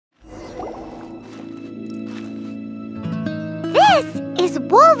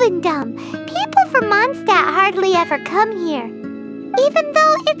Wolvendom. People from Mondstadt hardly ever come here. Even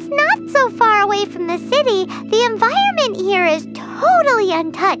though it's not so far away from the city, the environment here is totally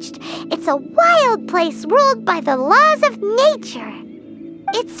untouched. It's a wild place ruled by the laws of nature.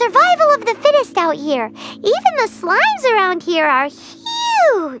 It's survival of the fittest out here. Even the slimes around here are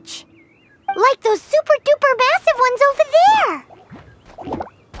huge. Like those super duper massive ones over there.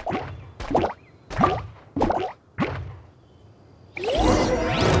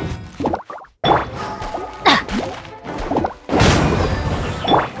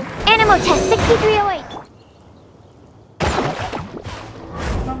 Animal test 6308.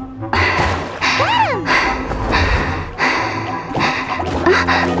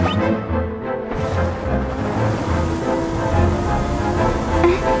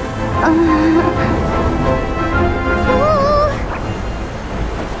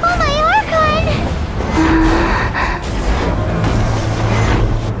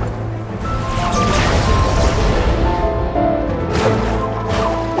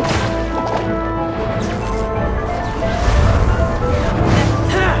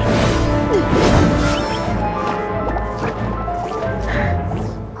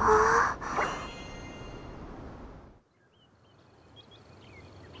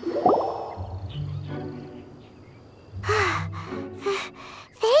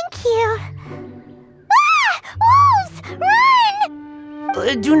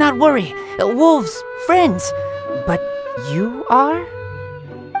 Do not worry. Wolves, friends. But you are?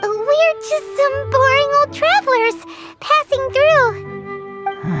 We're just some boring old travelers passing through.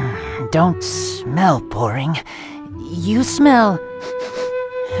 Don't smell boring. You smell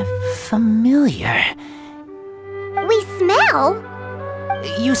familiar. We smell?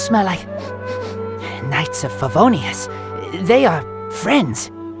 You smell like Knights of Favonius. They are friends.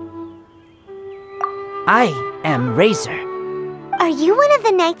 I am Razor. Are you one of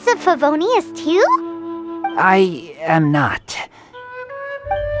the Knights of Favonius too? I am not.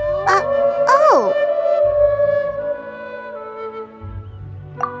 Oh.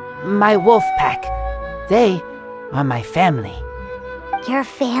 My wolf pack. They are my family. Your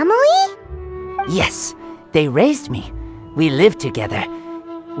family? Yes, they raised me. We live together.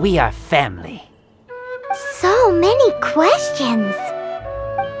 We are family. So many questions.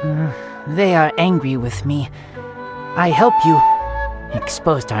 They are angry with me. I helped you.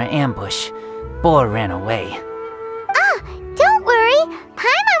 Exposed our ambush. Boar ran away. Don't worry.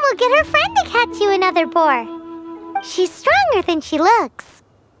 Paimon will get her friend to catch you another boar. She's stronger than she looks.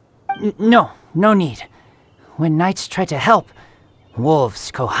 No need. When knights try to help, wolves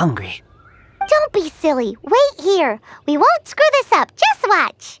go hungry. Don't be silly. Wait here. We won't screw this up. Just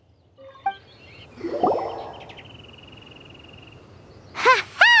watch.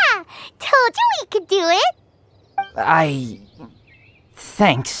 Ha-ha! Told you we could do it.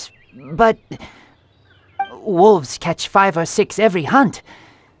 Thanks, but wolves catch 5 or 6 every hunt.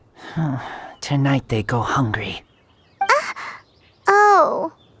 Tonight they go hungry.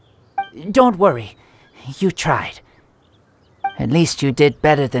 Oh. Don't worry. You tried. At least you did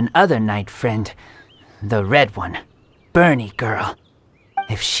better than other knight friend. The red one. Bernie girl.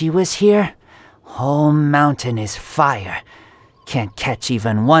 If she was here, whole mountain is fire. Can't catch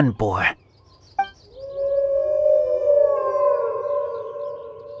even one boar.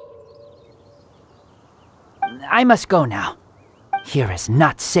 I must go now. Here is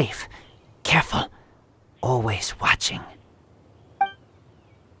not safe. Careful. Always watching.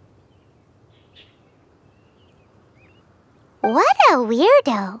 What a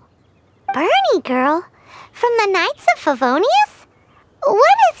weirdo. Bernie girl? From the Knights of Favonius?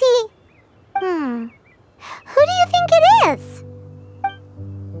 What is he? Who do you think it is?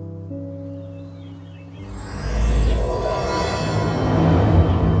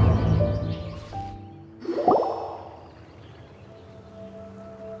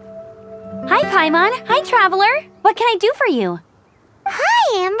 Hi, Paimon. Hi, Traveler. What can I do for you?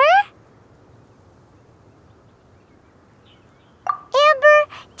 Hi, Amber. Amber,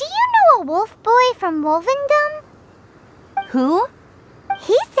 do you know a wolf boy from Wolvendom? Who?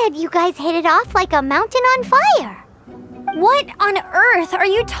 He said you guys hit it off like a mountain on fire. What on earth are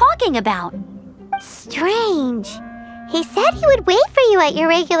you talking about? Strange. He said he would wait for you at your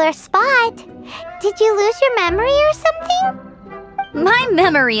regular spot. Did you lose your memory or something? My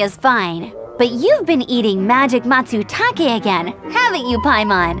memory is fine, but you've been eating magic matsutake again, haven't you,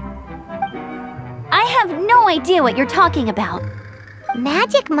 Paimon? I have no idea what you're talking about.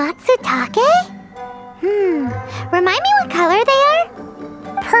 Magic matsutake? Remind me what color they are?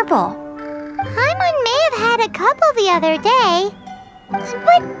 Purple. Paimon may have had a couple the other day.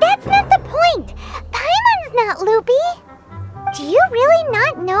 But that's not the point. Paimon's not loopy. Do you really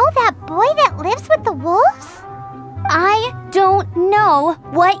not know that boy that lives with the wolves? I don't know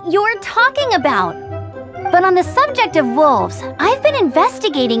what you're talking about. But on the subject of wolves, I've been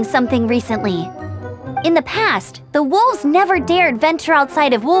investigating something recently. In the past, the wolves never dared venture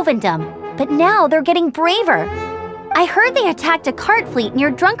outside of Wolvendom, but now they're getting braver. I heard they attacked a cart fleet near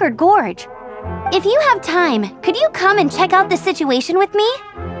Drunkard Gorge. If you have time, could you come and check out the situation with me?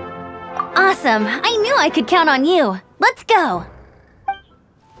 Awesome, I knew I could count on you. Let's go.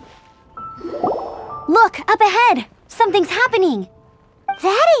 Look, up ahead. Something's happening.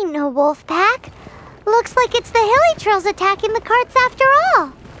 That ain't no wolf pack. Looks like it's the hilly trolls attacking the carts after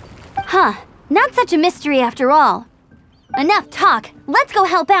all. Huh, not such a mystery after all. Enough talk, let's go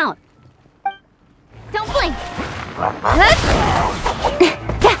help out. Don't blink.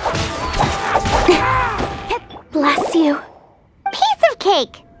 Bless you. Piece of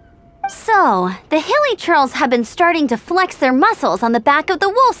cake. So, the hilly trolls have been starting to flex their muscles on the back of the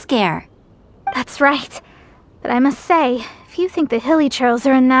wolf scare. That's right. But I must say, if you think the hilly trolls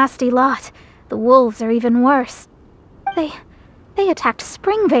are a nasty lot, the wolves are even worse. They attacked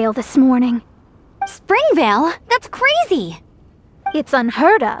Springvale this morning. Springvale? That's crazy! It's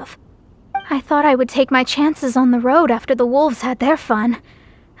unheard of. I thought I would take my chances on the road after the wolves had their fun.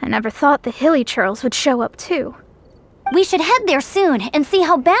 I never thought the hilly trolls would show up too. We should head there soon and see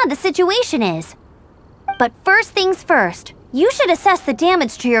how bad the situation is. But first things first, you should assess the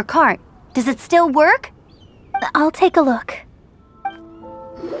damage to your cart. Does it still work? I'll take a look.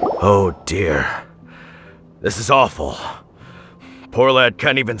 Oh dear. This is awful. Poor lad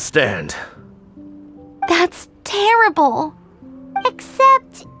can't even stand. That's terrible.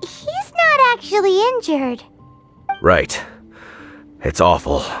 Except he's not actually injured. Right. It's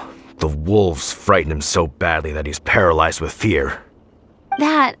awful. The wolves frighten him so badly that he's paralyzed with fear.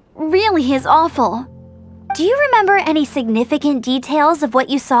 That really is awful. Do you remember any significant details of what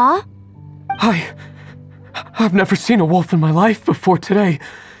you saw? I've never seen a wolf in my life before today.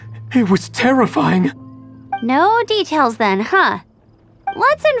 It was terrifying. No details then, huh?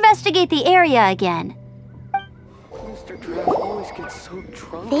 Let's investigate the area again. Mr. Trev always gets so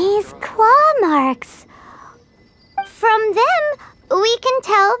drunk. These claw marks. From them, we can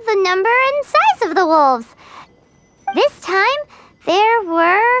tell the number and size of the wolves. This time, there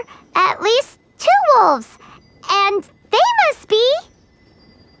were at least 2 wolves. And they must be...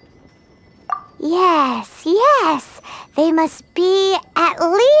 Yes, they must be at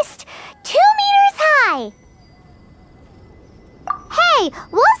least 2 meters high. Hey,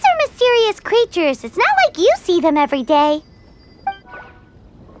 wolves are mysterious creatures. It's not like you see them every day.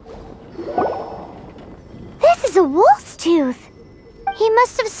 This is a wolf's tooth. He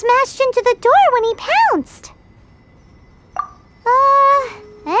must have smashed into the door when he pounced.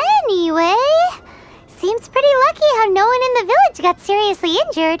 Anyway, seems pretty lucky how no one in the village got seriously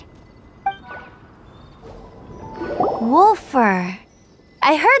injured. Wolf fur.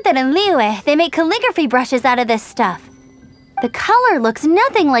 I heard that in Liyue, they make calligraphy brushes out of this stuff. The color looks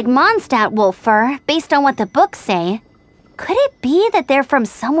nothing like Mondstadt wolf fur, based on what the books say. Could it be that they're from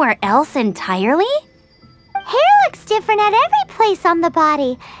somewhere else entirely? Hair looks different at every place on the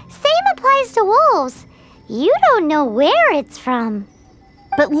body. Same applies to wolves. You don't know where it's from.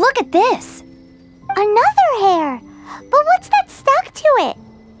 But look at this. Another hair. But what's that stuck to it?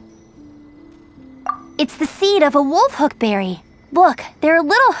 It's the seed of a wolf hook berry. Look, there are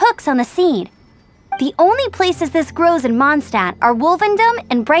little hooks on the seed. The only places this grows in Mondstadt are Wolvendom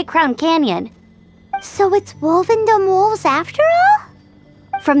and Bright Crown Canyon. So it's Wolvendom wolves after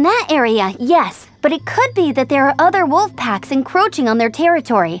all? From that area, yes, but it could be that there are other wolf packs encroaching on their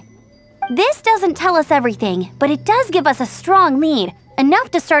territory. This doesn't tell us everything, but it does give us a strong lead, enough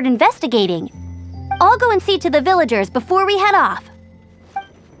to start investigating. I'll go and see to the villagers before we head off.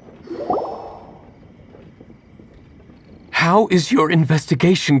 How is your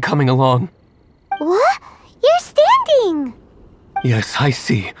investigation coming along? What? You're standing! Yes, I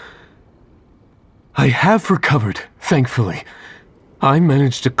see. I have recovered, thankfully. I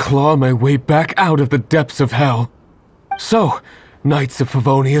managed to claw my way back out of the depths of hell. So, Knights of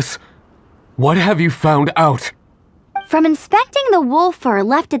Favonius, what have you found out? From inspecting the wolf fur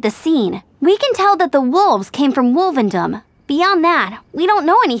left at the scene, we can tell that the wolves came from Wolvendom. Beyond that, we don't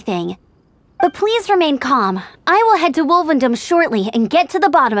know anything. But please remain calm. I will head to Wolvendom shortly and get to the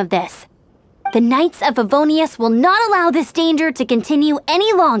bottom of this. The Knights of Favonius will not allow this danger to continue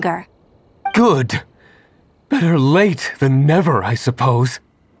any longer. Good. Better late than never, I suppose.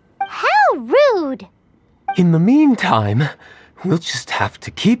 How rude! In the meantime, we'll just have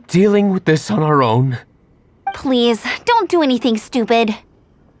to keep dealing with this on our own. Please, don't do anything stupid.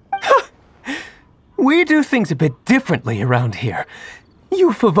 We do things a bit differently around here.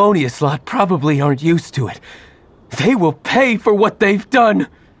 You Favonius lot probably aren't used to it. They will pay for what they've done.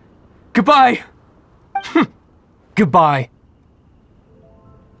 Goodbye. Goodbye.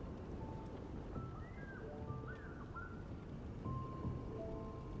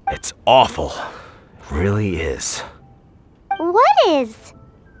 It's awful. It really is. What is?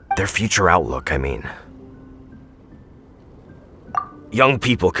 Their future outlook, I mean. Young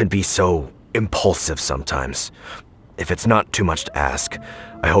people can be so impulsive sometimes. If it's not too much to ask,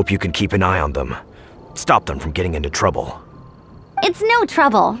 I hope you can keep an eye on them. Stop them from getting into trouble. It's no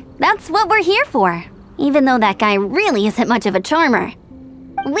trouble. That's what we're here for. Even though that guy really isn't much of a charmer.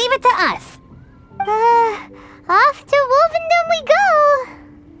 Leave it to us. Off to Wolvendom we go!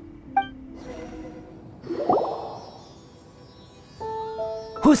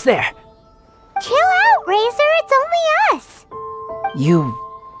 Who's there? Chill out, Razor, it's only us! You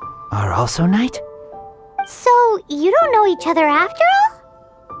are also Knight? So, you don't know each other after all?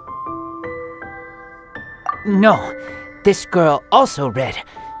 No, this girl also red,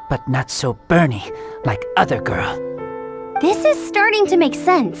 but not so burny like other girl. This is starting to make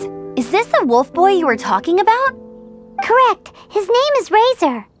sense. Is this the wolf boy you were talking about? Correct. His name is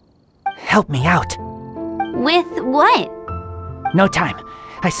Razor. Help me out. With what? No time.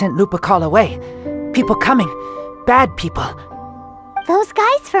 I sent Lupical away. People coming. Bad people. Those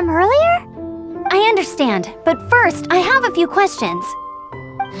guys from earlier? I understand, but first I have a few questions.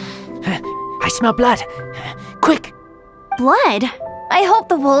 I smell blood. Quick! Blood? I hope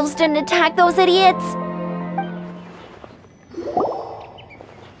the wolves didn't attack those idiots.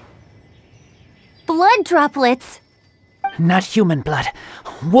 Blood droplets. Not human blood.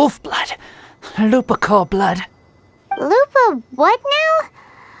 Wolf blood. Lupical blood. Lupa what now?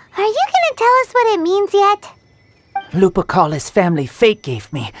 Are you gonna tell us what it means yet? Lupical is family fate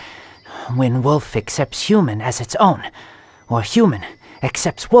gave me. When wolf accepts human as its own, or human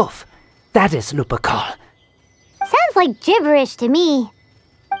accepts wolf, that is Lupical. Sounds like gibberish to me.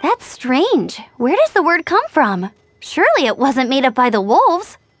 That's strange. Where does the word come from? Surely it wasn't made up by the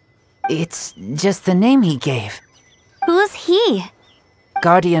wolves. It's just the name he gave. Who's he?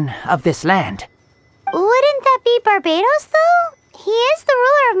 Guardian of this land. Wouldn't that be Barbados, though? He is the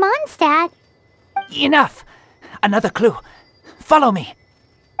ruler of Mondstadt. Enough! Another clue. Follow me.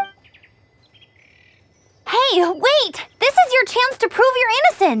 Hey, wait! This is your chance to prove your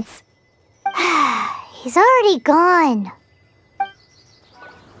innocence! He's already gone.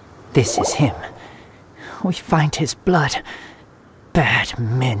 This is him. We find his blood. Bad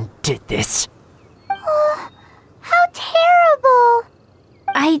men did this. Oh, how terrible!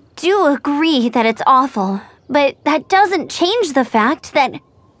 I do agree that it's awful, but that doesn't change the fact that...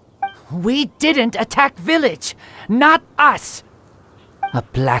 We didn't attack village. Not us. A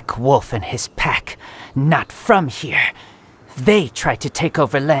black wolf and his pack. Not from here. They tried to take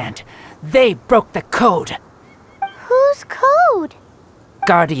over land. They broke the code. Whose code?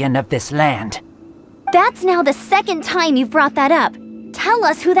 Guardian of this land. That's now the second time you've brought that up. Tell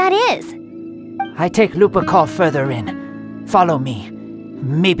us who that is. I take Lupical further in. Follow me.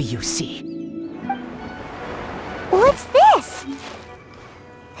 Maybe you see. What's this?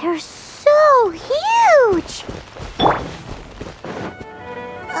 They're so huge!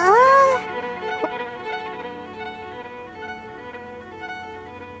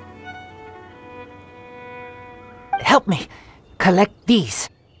 Help me. Collect these.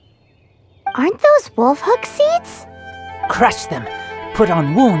 Aren't those wolf hook seeds? Crush them. Put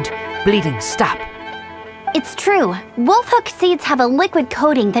on wound. Bleeding stop. It's true. Wolfhook seeds have a liquid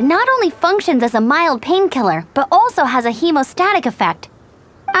coating that not only functions as a mild painkiller, but also has a hemostatic effect.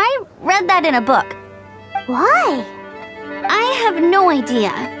 I read that in a book. Why? I have no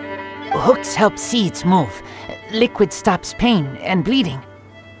idea. Hooks help seeds move. Liquid stops pain and bleeding.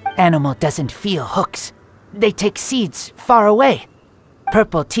 Animal doesn't feel hooks. They take seeds far away.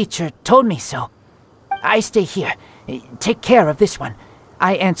 Purple teacher told me so. I stay here. Take care of this one.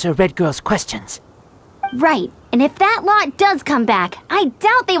 I answer Red Girl's questions. Right, and if that lot does come back, I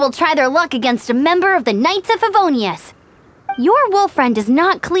doubt they will try their luck against a member of the Knights of Favonius. Your wolf friend is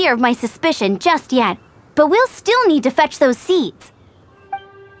not clear of my suspicion just yet, but we'll still need to fetch those seeds.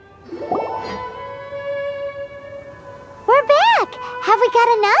 We're back! Have we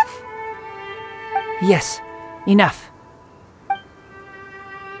got enough? Yes, enough.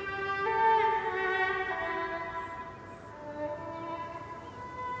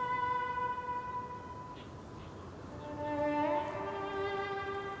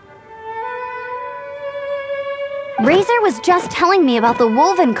 Razor was just telling me about the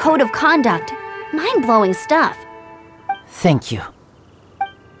Wolven Code of Conduct. Mind-blowing stuff. Thank you.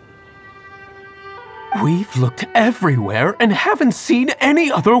 We've looked everywhere and haven't seen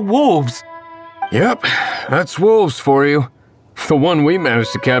any other wolves. Yep, that's wolves for you. The one we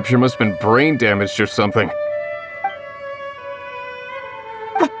managed to capture must have been brain damaged or something.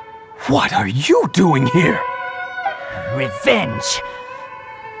 What are you doing here? Revenge.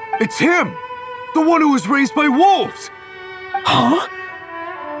 It's him! The one who was raised by wolves! Huh?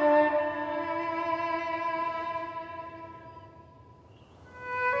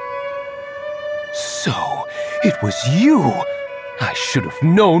 So, it was you! I should have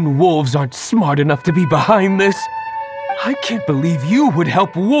known wolves aren't smart enough to be behind this. I can't believe you would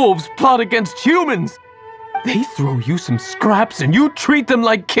help wolves plot against humans! They throw you some scraps and you treat them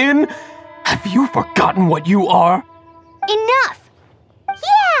like kin? Have you forgotten what you are? Enough!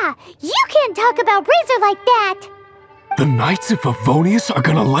 Yeah! You can't talk about Razor like that! The Knights of Favonius are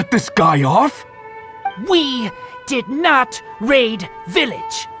gonna let this guy off? We did not raid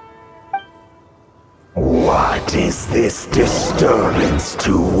village. What is this disturbance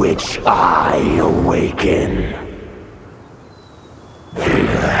to which I awaken?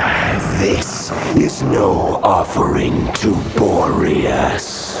 This is no offering to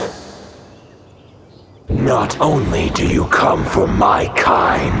Boreas. Not only do you come from my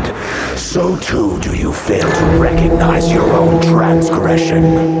kind, so too do you fail to recognize your own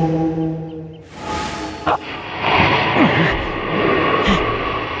transgression.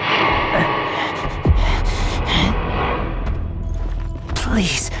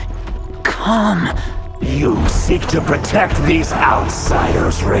 Please, come. You seek to protect these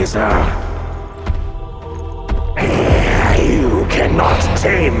outsiders, Razor. You cannot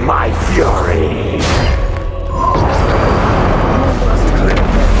tame my fury.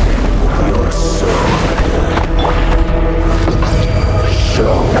 Your sword.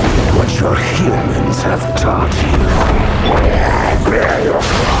 Show me what your humans have taught you. Bear your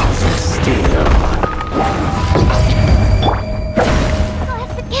claws of steel.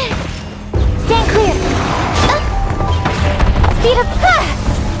 Stand clear! Speed up!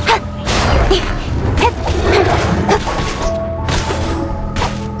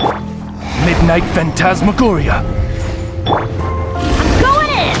 Midnight Phantasmagoria. I'm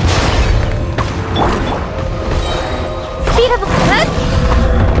going in! Speed up!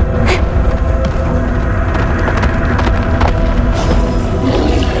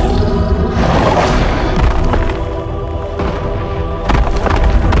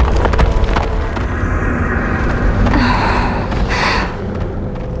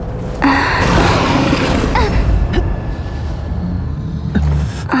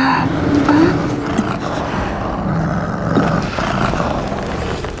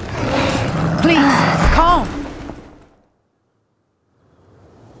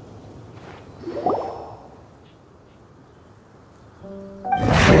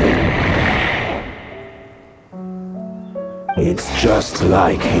 It's just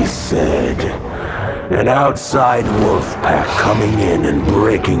like he said. An outside wolf pack coming in and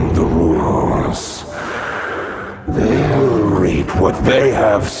breaking the rules. They will reap what they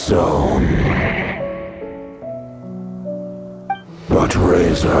have sown. But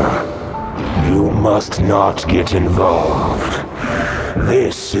Razor, you must not get involved.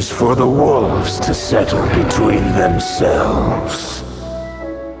 This is for the wolves to settle between themselves.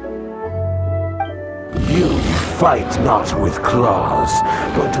 You fight not with claws,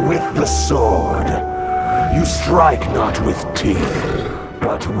 but with the sword. You strike not with teeth,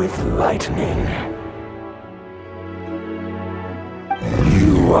 but with lightning.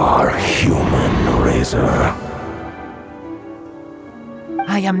 You are human, Razor.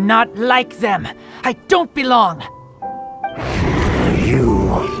 I am not like them. I don't belong. You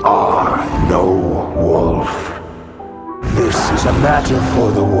are no wolf. This is a matter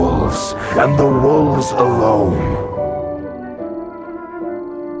for the wolves, and the wolves alone.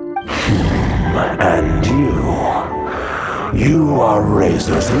 And you are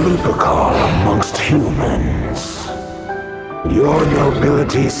Razor's Lupical amongst humans. Your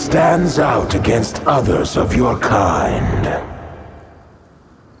nobility stands out against others of your kind.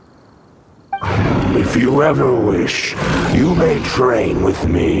 If you ever wish, you may train with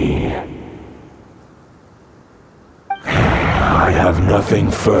me. I have nothing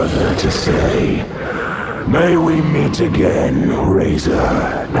further to say. May we meet again, Razor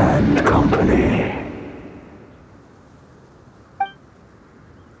and company.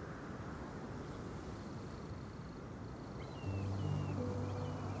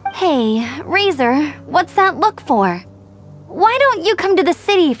 Hey, Razor, what's that look for? Why don't you come to the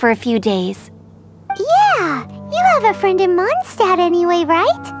city for a few days? Yeah, you have a friend in Mondstadt anyway,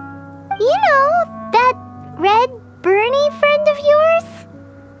 right? You know, that red Bernie friend of yours?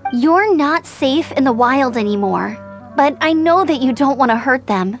 You're not safe in the wild anymore, but I know that you don't want to hurt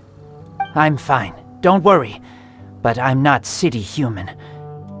them. I'm fine, don't worry. But I'm not city human.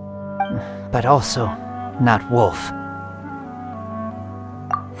 But also not wolf.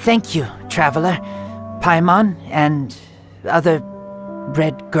 Thank you, Traveler, Paimon, and other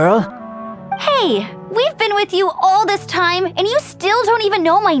red girl. Hey, we've been with you all this time, and you still don't even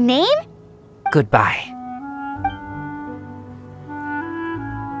know my name? Goodbye.